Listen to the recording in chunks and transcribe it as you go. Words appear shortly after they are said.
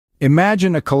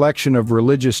Imagine a collection of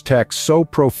religious texts so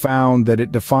profound that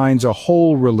it defines a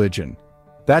whole religion.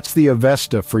 That's the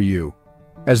Avesta for you.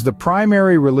 As the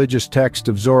primary religious text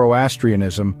of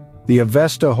Zoroastrianism, the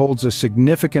Avesta holds a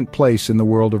significant place in the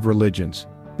world of religions.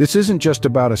 This isn't just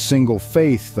about a single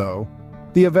faith, though.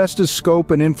 The Avesta's scope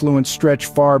and influence stretch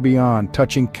far beyond,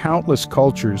 touching countless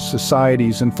cultures,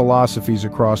 societies, and philosophies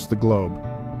across the globe.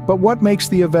 But what makes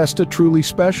the Avesta truly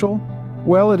special?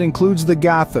 Well, it includes the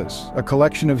Gathas, a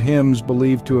collection of hymns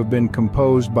believed to have been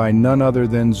composed by none other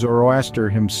than Zoroaster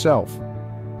himself.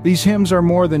 These hymns are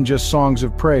more than just songs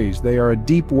of praise. They are a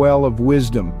deep well of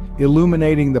wisdom,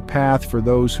 illuminating the path for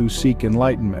those who seek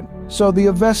enlightenment. So the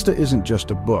Avesta isn't just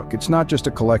a book. It's not just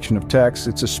a collection of texts.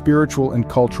 It's a spiritual and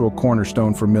cultural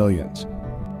cornerstone for millions.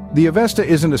 The Avesta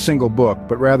isn't a single book,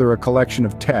 but rather a collection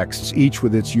of texts, each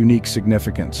with its unique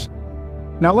significance.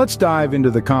 Now let's dive into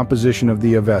the composition of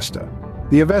the Avesta.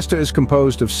 The Avesta is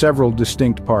composed of several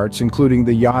distinct parts, including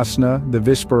the Yasna, the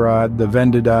Visparad, the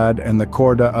Vendidad, and the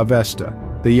Corda Avesta.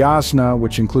 The Yasna,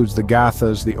 which includes the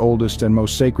Gathas, the oldest and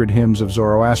most sacred hymns of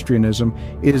Zoroastrianism,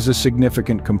 is a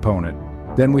significant component.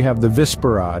 Then we have the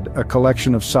Visparad, a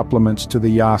collection of supplements to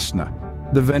the Yasna.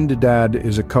 The Vendidad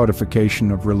is a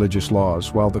codification of religious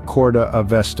laws, while the Corda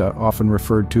Avesta, often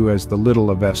referred to as the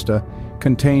Little Avesta,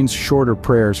 contains shorter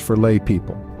prayers for lay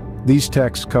people. These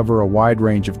texts cover a wide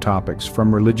range of topics,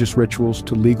 from religious rituals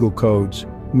to legal codes,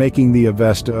 making the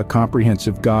Avesta a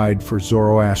comprehensive guide for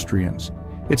Zoroastrians.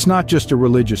 It's not just a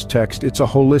religious text, it's a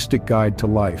holistic guide to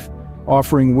life,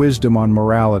 offering wisdom on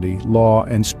morality, law,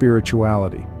 and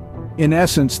spirituality. In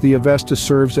essence, the Avesta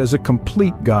serves as a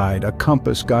complete guide, a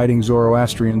compass guiding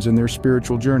Zoroastrians in their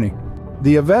spiritual journey.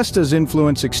 The Avesta's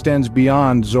influence extends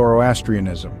beyond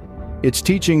Zoroastrianism. Its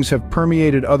teachings have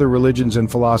permeated other religions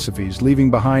and philosophies, leaving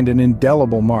behind an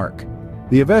indelible mark.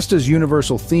 The Avesta's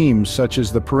universal themes, such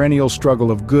as the perennial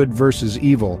struggle of good versus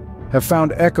evil, have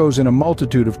found echoes in a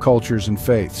multitude of cultures and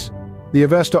faiths. The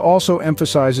Avesta also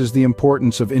emphasizes the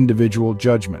importance of individual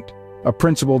judgment, a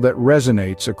principle that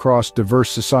resonates across diverse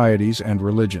societies and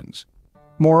religions.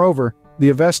 Moreover, the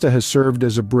Avesta has served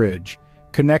as a bridge,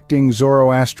 connecting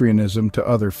Zoroastrianism to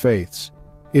other faiths.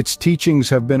 Its teachings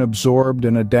have been absorbed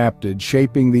and adapted,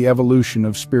 shaping the evolution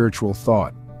of spiritual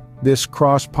thought. This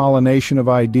cross-pollination of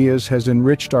ideas has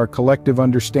enriched our collective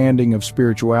understanding of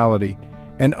spirituality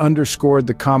and underscored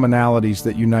the commonalities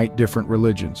that unite different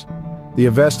religions. The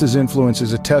Avesta's influence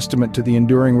is a testament to the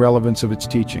enduring relevance of its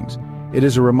teachings. It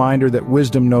is a reminder that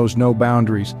wisdom knows no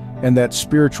boundaries and that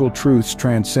spiritual truths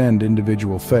transcend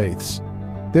individual faiths.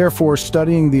 Therefore,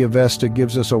 studying the Avesta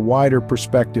gives us a wider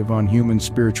perspective on human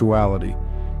spirituality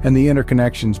and the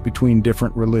interconnections between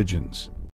different religions.